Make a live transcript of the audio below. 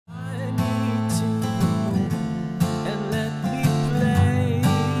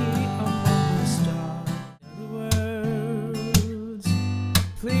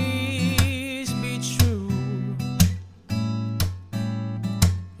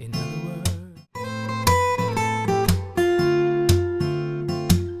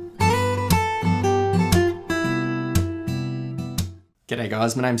G'day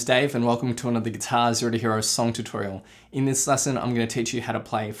guys, my name's Dave and welcome to another Guitar Zero to Hero song tutorial. In this lesson, I'm going to teach you how to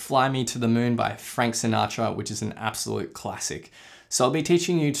play Fly Me to the Moon by Frank Sinatra, which is an absolute classic. So I'll be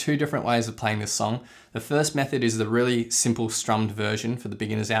teaching you two different ways of playing this song. The first method is the really simple strummed version for the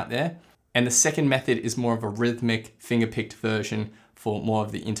beginners out there. And the second method is more of a rhythmic, finger-picked version for more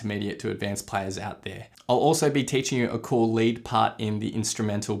of the intermediate to advanced players out there. I'll also be teaching you a cool lead part in the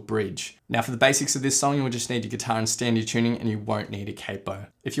instrumental bridge. Now for the basics of this song, you'll just need your guitar and standard tuning and you won't need a capo.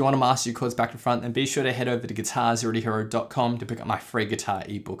 If you want to master your chords back to front, then be sure to head over to guitarzerotohero.com to pick up my free guitar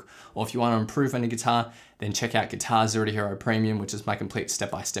ebook. Or if you want to improve on your guitar, then check out Guitar Zero to Hero Premium, which is my complete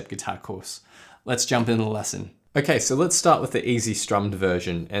step-by-step guitar course. Let's jump into the lesson. Okay, so let's start with the easy strummed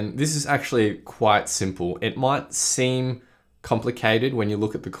version. And this is actually quite simple. It might seem complicated when you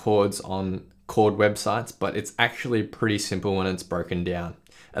look at the chords on chord websites, but it's actually pretty simple when it's broken down,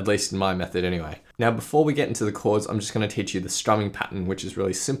 at least in my method anyway. Now, before we get into the chords, I'm just going to teach you the strumming pattern, which is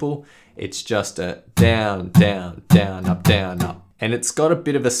really simple. It's just a down, down, down, up, down, up. And it's got a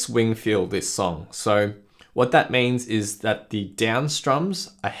bit of a swing feel, this song. So what that means is that the down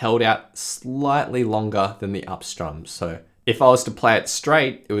strums are held out slightly longer than the up strums. So if I was to play it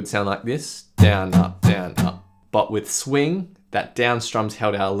straight, it would sound like this, down, up, down, up. But with swing, that down strum's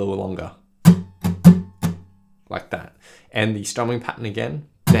held out a little longer, like that. And the strumming pattern again,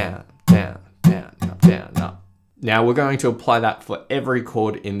 down, down, down, up, down, up. Now we're going to apply that for every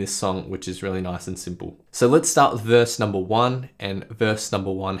chord in this song, which is really nice and simple. So let's start with verse number 1, and verse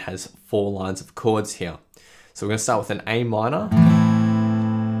number 1 has 4 lines of chords here. So we're going to start with an A minor,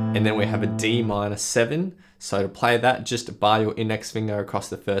 and then we have a D minor 7. So to play that, just bar your index finger across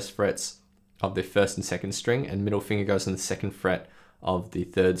the first frets of the first and second string, and middle finger goes on the second fret of the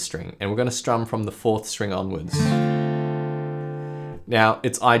third string. And we're going to strum from the 4th string onwards. Now,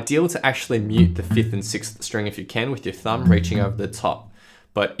 it's ideal to actually mute the 5th and 6th string if you can with your thumb reaching over the top.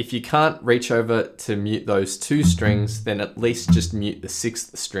 But if you can't reach over to mute those 2 strings, then at least just mute the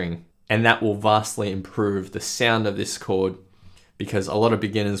 6th string. And that will vastly improve the sound of this chord, because a lot of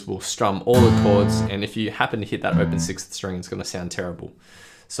beginners will strum all the chords, and if you happen to hit that open 6th string, it's going to sound terrible.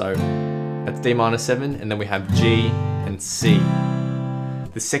 So that's D minor 7, and then we have G and C.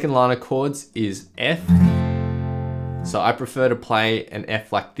 The second line of chords is F. So I prefer to play an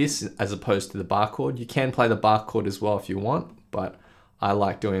F like this as opposed to the bar chord. You can play the bar chord as well if you want, but I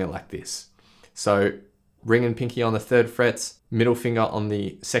like doing it like this. So ring and pinky on the 3rd frets, middle finger on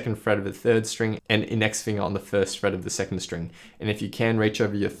the 2nd fret of the 3rd string, and index finger on the 1st fret of the 2nd string. And if you can, reach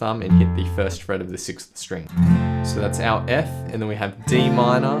over your thumb and hit the 1st fret of the 6th string. So that's our F, and then we have D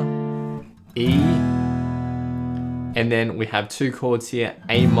minor, E, and then we have 2 chords here,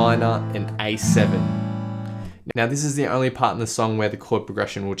 A minor and A7. Now this is the only part in the song where the chord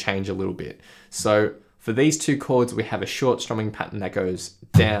progression will change a little bit. So for these 2 chords, we have a short strumming pattern that goes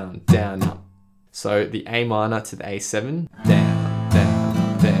down, down, up. So the A minor to the A7, down,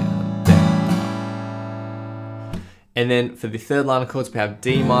 down, down, down. And then for the 3rd line of chords, we have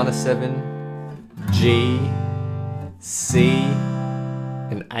D minor 7, G, C,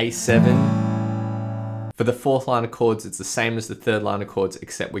 and A7. For the 4th line of chords, it's the same as the 3rd line of chords,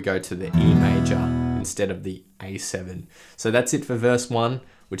 except we go to the E major instead of the A7. So that's it for verse 1,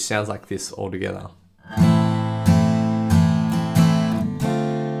 which sounds like this all together.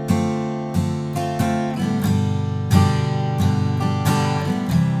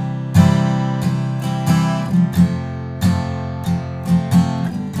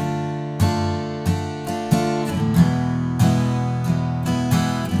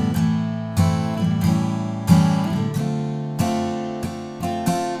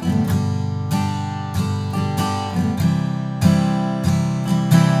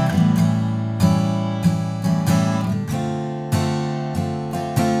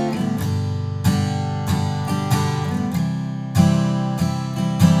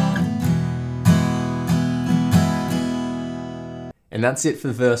 And that's it for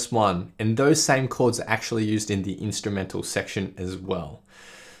verse 1. And those same chords are actually used in the instrumental section as well.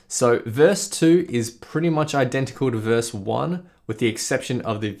 So verse 2 is pretty much identical to verse 1 with the exception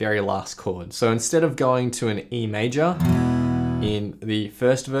of the very last chord. So instead of going to an E major in the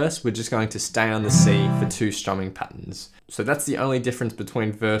first verse, we're just going to stay on the C for 2 strumming patterns. So that's the only difference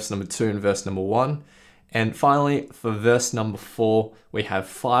between verse number 2 and verse number 1. And finally, for verse number 4, we have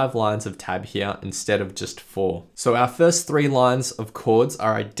 5 lines of tab here instead of just 4. So our first 3 lines of chords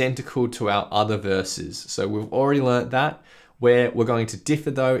are identical to our other verses. So we've already learnt that. Where we're going to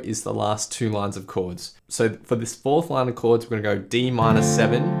differ though is the last 2 lines of chords. So for this 4th line of chords, we're going to go D minor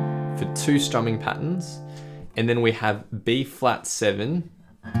 7 for 2 strumming patterns. And then we have B flat 7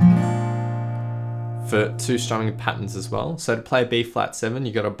 for 2 strumming patterns as well. So to play B flat 7,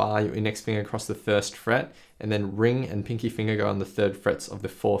 you got to bar your index finger across the 1st fret, and then ring and pinky finger go on the 3rd frets of the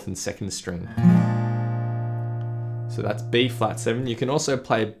 4th and 2nd string. So that's B flat 7. You can also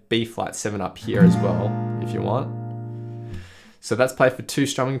play B flat 7 up here as well if you want. So that's played for 2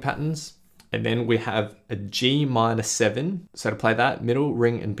 strumming patterns. And then we have a G minor 7. So to play that, middle,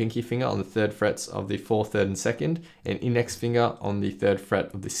 ring and pinky finger on the 3rd frets of the 4th, 3rd and 2nd, and index finger on the 3rd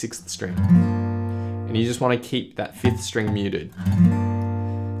fret of the 6th string. And you just want to keep that 5th string muted.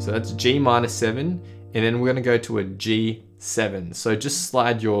 So that's G minor 7, and then we're going to go to a G7. So just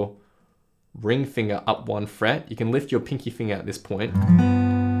slide your ring finger up 1 fret. You can lift your pinky finger at this point,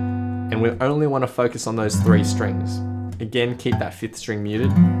 and we only want to focus on those 3 strings. Again, keep that 5th string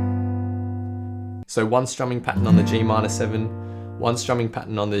muted. So 1 strumming pattern on the G minor 7, 1 strumming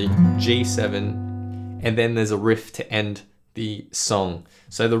pattern on the G7, and then there's a riff to end the song.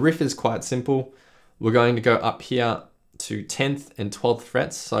 So the riff is quite simple. We're going to go up here to 10th and 12th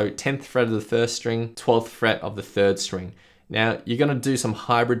frets. So 10th fret of the 1st string, 12th fret of the 3rd string. Now you're going to do some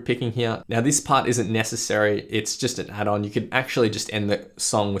hybrid picking here. Now this part isn't necessary, it's just an add-on. You could actually just end the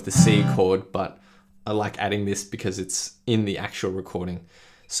song with the C chord, but I like adding this because it's in the actual recording.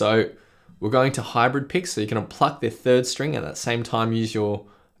 So we're going to hybrid pick, so you're going to pluck the 3rd string and at the same time use your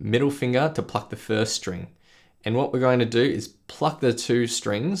middle finger to pluck the 1st string. And what we're going to do is pluck the 2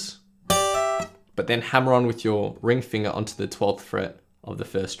 strings, but then hammer on with your ring finger onto the 12th fret of the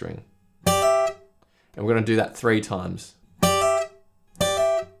 1st string. And we're going to do that 3 times.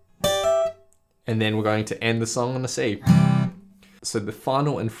 And then we're going to end the song on a C. So the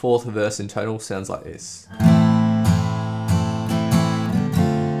final and 4th verse in total sounds like this.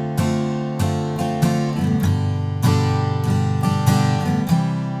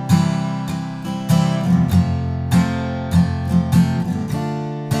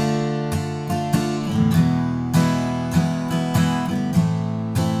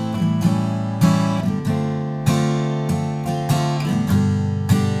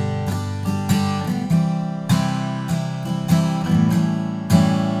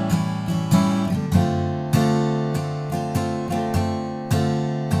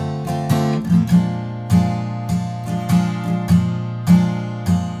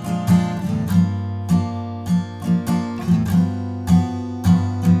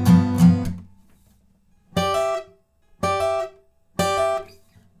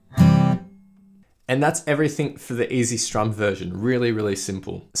 And that's everything for the easy strum version. Really, really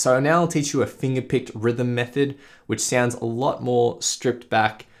simple. So now I'll teach you a finger-picked rhythm method, which sounds a lot more stripped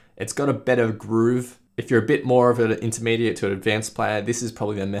back. It's got a better groove. If you're a bit more of an intermediate to an advanced player, this is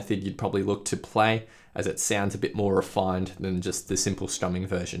probably the method you'd probably look to play, as it sounds a bit more refined than just the simple strumming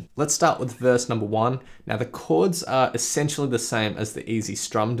version. Let's start with verse number 1. Now the chords are essentially the same as the easy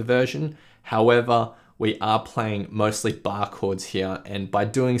strummed version. However, we are playing mostly bar chords here, and by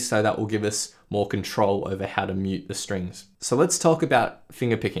doing so, that will give us more control over how to mute the strings. So let's talk about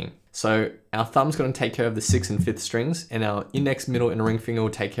finger picking. So our thumb's going to take care of the 6th and 5th strings, and our index, middle, and ring finger will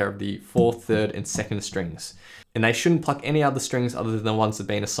take care of the 4th, 3rd, and 2nd strings. And they shouldn't pluck any other strings other than the ones they've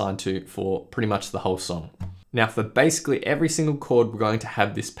been assigned to for pretty much the whole song. Now for basically every single chord, we're going to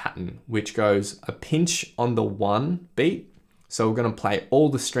have this pattern, which goes a pinch on the 1 beat. So we're going to play all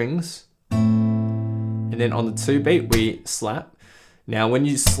the strings, and then on the 2 beat, we slap. Now, when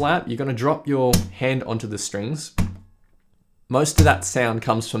you slap, you're going to drop your hand onto the strings. Most of that sound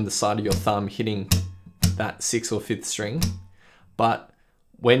comes from the side of your thumb hitting that 6th or 5th string. But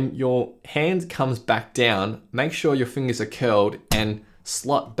when your hand comes back down, make sure your fingers are curled and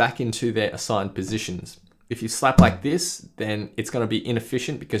slot back into their assigned positions. If you slap like this, then it's going to be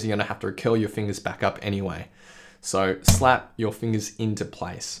inefficient because you're going to have to curl your fingers back up anyway. So slap your fingers into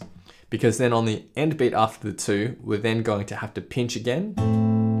place. Because then on the end beat after the 2, we're then going to have to pinch again.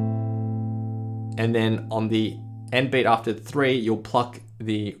 And then on the end beat after the 3, you'll pluck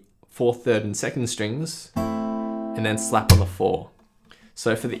the 4th, 3rd, and 2nd strings, and then slap on the 4.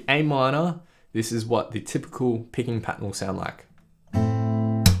 So for the A minor, this is what the typical picking pattern will sound like.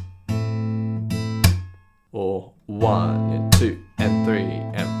 Or 1, and 2, and 3,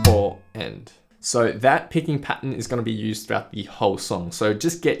 and 4, and... So that picking pattern is going to be used throughout the whole song. So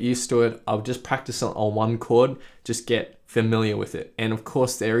just get used to it. I'll just practice it on 1 chord, just get familiar with it. And of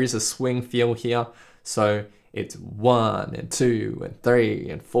course there is a swing feel here. So it's 1 and 2 and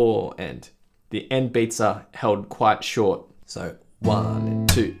 3 and 4, and the end beats are held quite short. So 1 and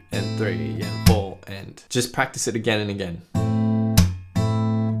 2 and 3 and 4, and just practice it again and again.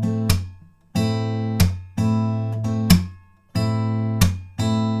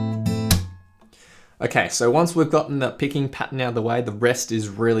 Okay, so once we've gotten the picking pattern out of the way, the rest is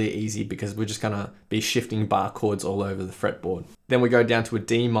really easy because we're just gonna be shifting bar chords all over the fretboard. Then we go down to a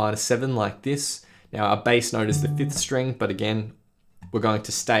D minor 7 like this. Now our bass note is the 5th string, but again, we're going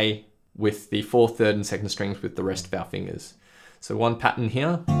to stay with the 4th, 3rd, and 2nd strings with the rest of our fingers. So one pattern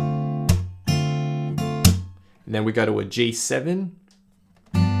here. And then we go to a G7.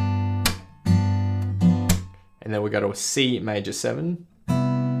 And then we go to a C major 7.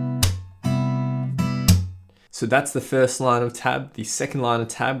 So that's the first line of tab. The second line of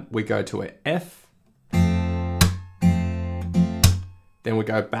tab, we go to a F. Then we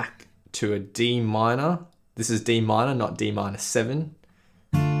go back to a D minor. This is D minor, not D minor 7.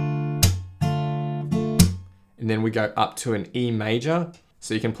 And then we go up to an E major.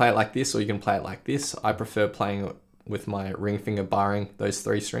 So you can play it like this or you can play it like this. I prefer playing it with my ring finger barring those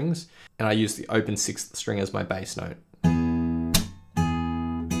 3 strings. And I use the open 6th string as my bass note.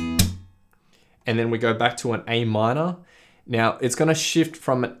 And then we go back to an A minor. Now it's going to shift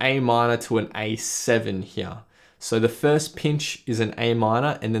from an A minor to an A7 here. So the first pinch is an A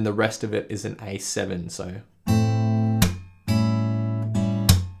minor and then the rest of it is an A7. So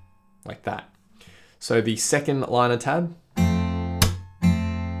like that. So the second line of tab.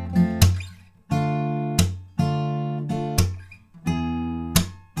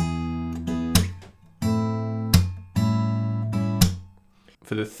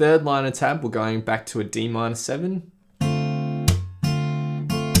 For the third line of tab, we're going back to a D minor 7,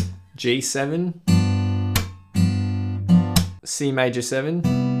 G7, C major 7,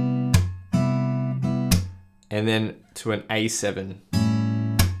 and then to an A7.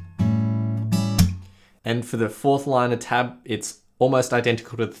 And for the fourth line of tab, it's almost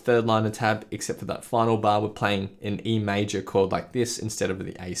identical to the third line of tab, except for that final bar, we're playing an E major chord like this instead of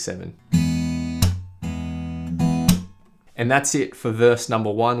the A7. And that's it for verse number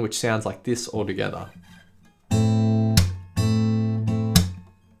 1, which sounds like this all together.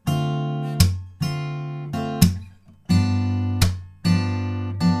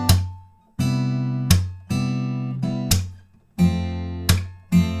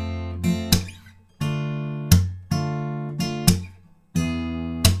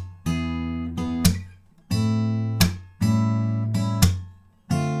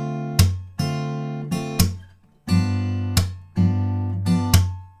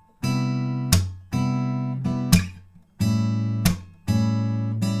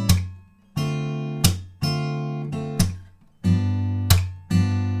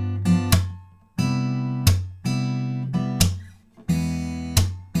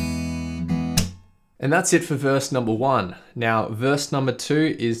 And that's it for verse number 1. Now, verse number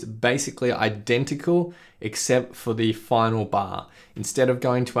 2 is basically identical except for the final bar. Instead of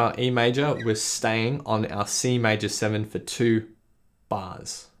going to our E major, we're staying on our C major 7 for 2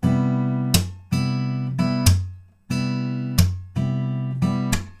 bars.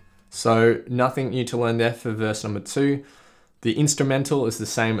 So nothing new to learn there for verse number 2. The instrumental is the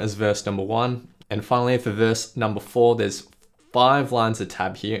same as verse number 1. And finally, for verse number 4, there's 5 lines of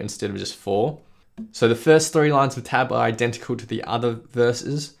tab here instead of just 4. So the first 3 lines of tab are identical to the other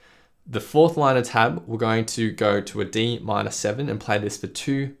verses. The 4th line of tab, we're going to go to a D minor 7 and play this for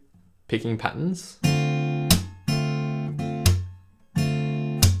 2 picking patterns.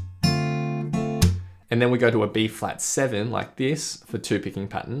 And then we go to a B flat 7 like this for 2 picking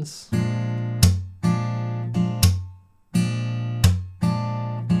patterns.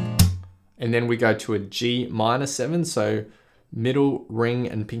 And then we go to a G minor 7, so middle ring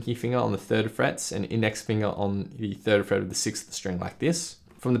and pinky finger on the 3rd frets and index finger on the 3rd fret of the 6th string like this.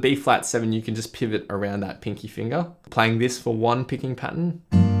 From the B flat 7, you can just pivot around that pinky finger, playing this for 1 picking pattern.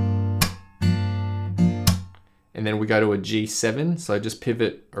 And then we go to a G7, so just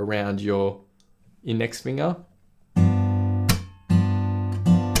pivot around your index finger.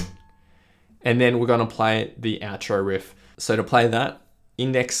 And then we're going to play the outro riff. So to play that,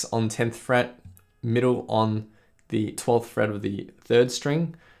 index on 10th fret, middle on the 12th fret of the 3rd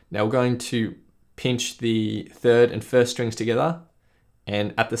string. Now we're going to pinch the 3rd and 1st strings together,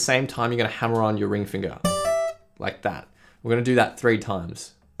 and at the same time you're going to hammer on your ring finger like that. We're going to do that 3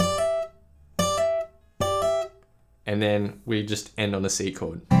 times. And then we just end on a C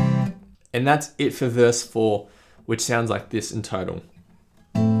chord. And that's it for verse 4, which sounds like this in total.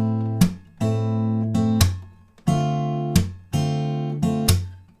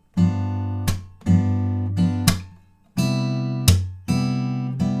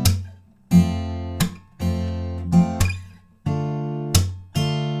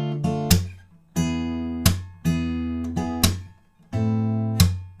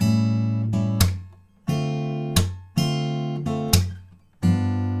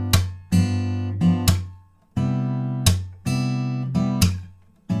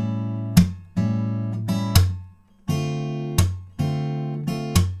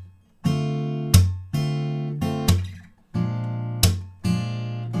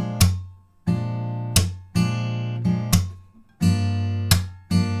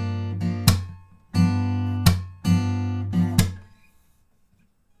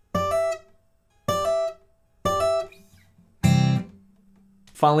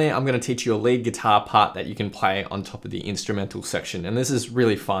 Finally, I'm going to teach you a lead guitar part that you can play on top of the instrumental section. And this is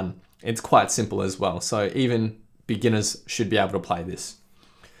really fun. It's quite simple as well. So even beginners should be able to play this.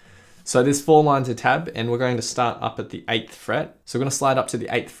 So there's 4 lines of tab and we're going to start up at the 8th fret. So we're going to slide up to the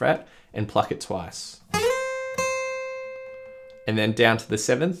 8th fret and pluck it twice. And then down to the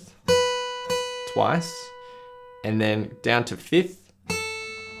 7th twice. And then down to 5th.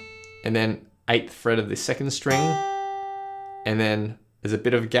 And then 8th fret of the 2nd string. And then there's a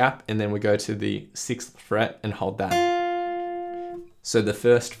bit of a gap and then we go to the 6th fret and hold that. So the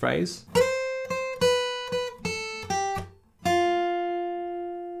first phrase.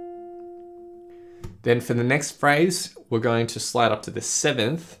 Then for the next phrase, we're going to slide up to the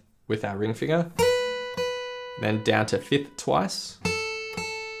 7th with our ring finger, then down to 5th twice,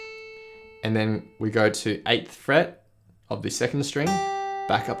 and then we go to 8th fret of the 2nd string,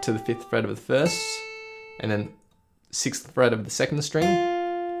 back up to the 5th fret of the 1st, and then 6th fret of the 2nd string,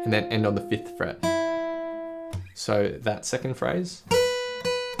 and then end on the 5th fret. So that second phrase.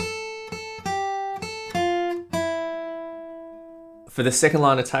 For the second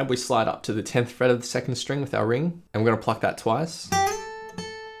line of tab, we slide up to the 10th fret of the 2nd string with our ring, and we're going to pluck that twice,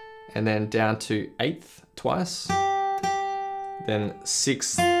 and then down to 8th twice, then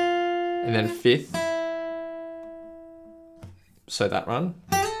 6th, and then 5th. So that run.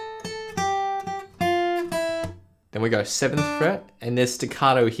 Then we go 7th fret, and there's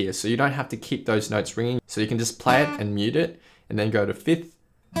staccato here, so you don't have to keep those notes ringing, so you can just play it and mute it, and then go to 5th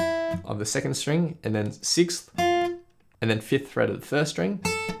of the 2nd string, and then 6th, and then 5th fret of the 1st string,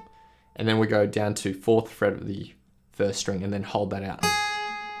 and then we go down to 4th fret of the 1st string, and then hold that out.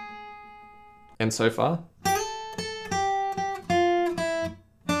 And so far.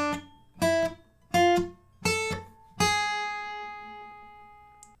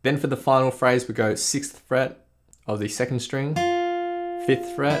 Then for the final phrase, we go 6th fret of the 2nd string,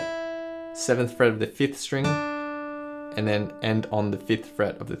 5th fret, 7th fret of the 5th string, and then end on the 5th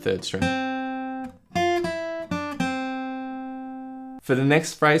fret of the 3rd string. For the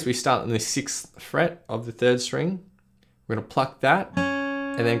next phrase, we start on the 6th fret of the 3rd string. We're going to pluck that,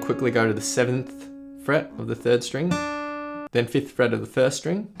 and then quickly go to the 7th fret of the 3rd string, then 5th fret of the 1st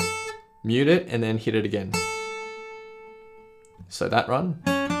string, mute it, and then hit it again. So that run.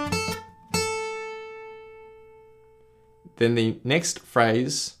 Then the next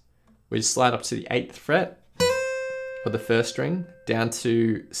phrase, we slide up to the 8th fret of the 1st string, down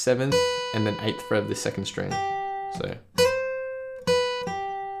to 7th, and then 8th fret of the 2nd string. So.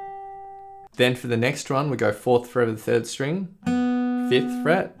 Then for the next run, we go 4th fret of the 3rd string, 5th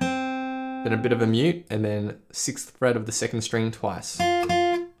fret, then a bit of a mute, and then 6th fret of the 2nd string twice.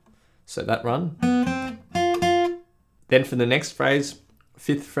 So that run. Then for the next phrase,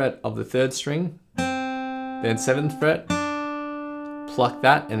 5th fret of the 3rd string, then 7th fret, pluck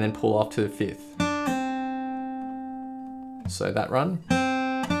that, and then pull off to the 5th. So that run.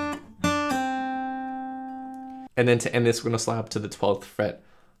 And then to end this, we're going to slide up to the 12th fret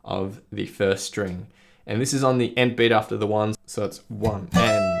of the 1st string. And this is on the end beat after the 1s, so it's 1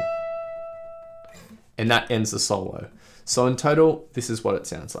 and that ends the solo. So in total, this is what it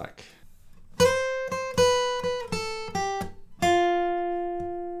sounds like.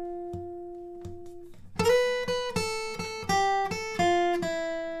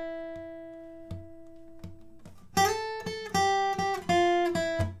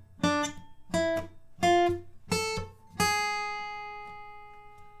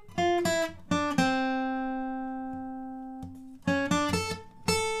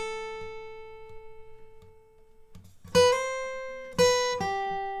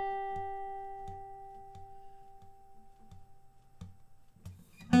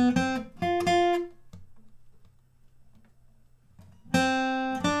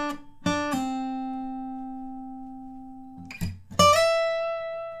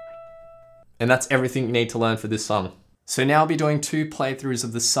 And that's everything you need to learn for this song. So now I'll be doing 2 playthroughs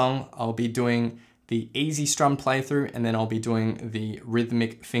of the song. I'll be doing the easy strum playthrough, and then I'll be doing the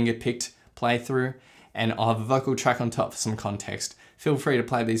rhythmic finger-picked playthrough, and I'll have a vocal track on top for some context. Feel free to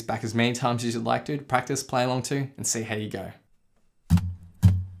play these back as many times as you'd like to practice, play along to, and see how you go.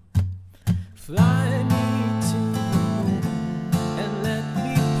 Fly me to the moon and let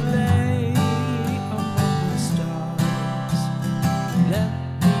me play among the stars. Let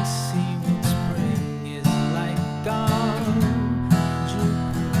me see what spring is like on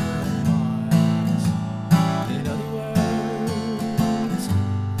Jupiter and Mars. In other words,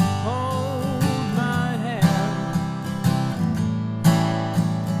 hold my hand.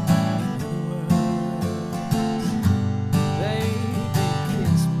 In other words, baby,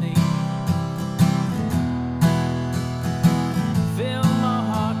 kiss me.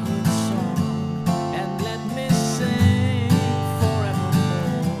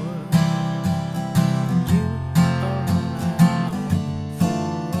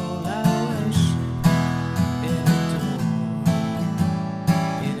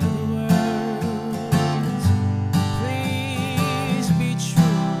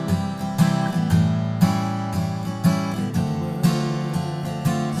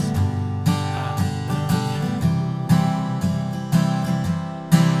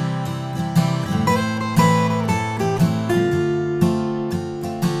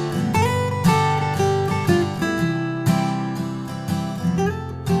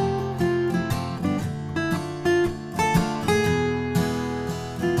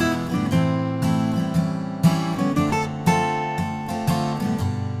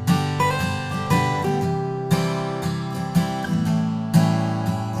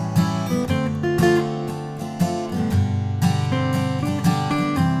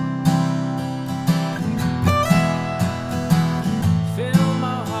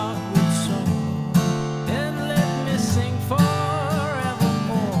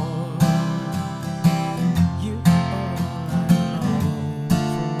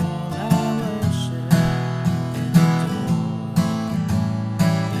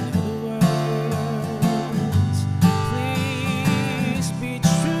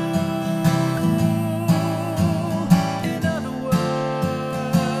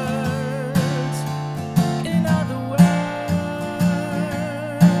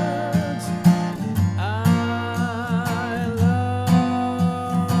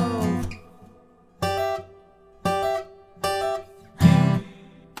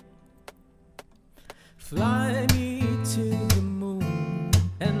 Fly me to the moon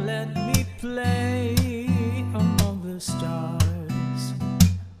and let me play among the stars.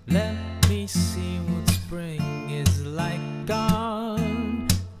 Let me see what spring is like on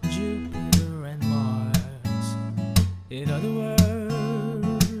Jupiter and Mars. In other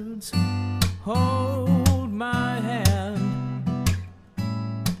words, hold my hand.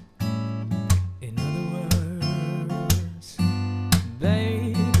 In other words,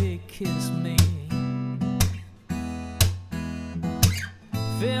 baby, kiss me.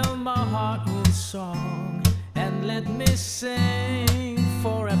 Fill my heart with song and let me sing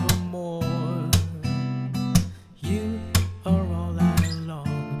forevermore. You are all I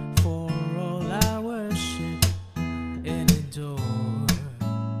long for, all I worship and adore.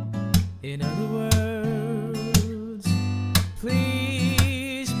 In other words,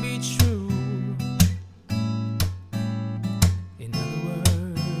 please be true. In other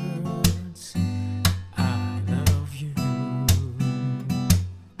words, I love you.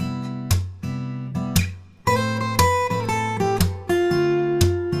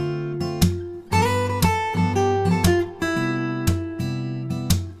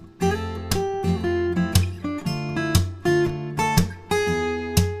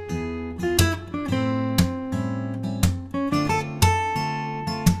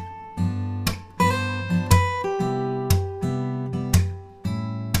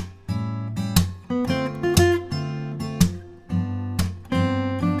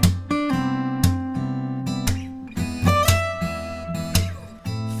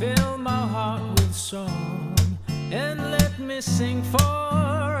 Fill my heart with song and let me sing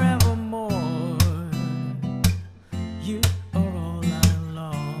forevermore. You are all I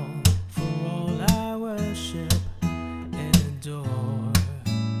long for, all I worship and adore.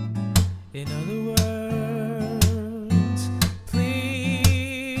 In other words,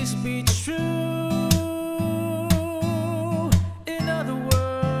 please be true. In other words,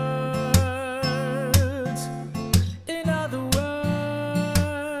 in other words,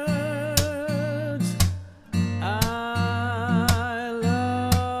 I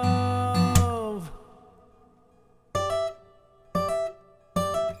love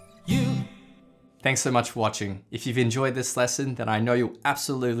you. Thanks so much for watching. If you've enjoyed this lesson, then I know you'll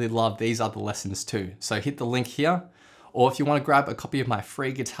absolutely love these other lessons too. So hit the link here, or if you want to grab a copy of my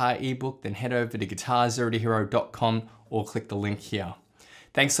free guitar ebook, then head over to guitarzerotohero.com or click the link here.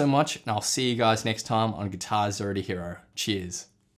 Thanks so much, and I'll see you guys next time on Guitar Zero to Hero. Cheers.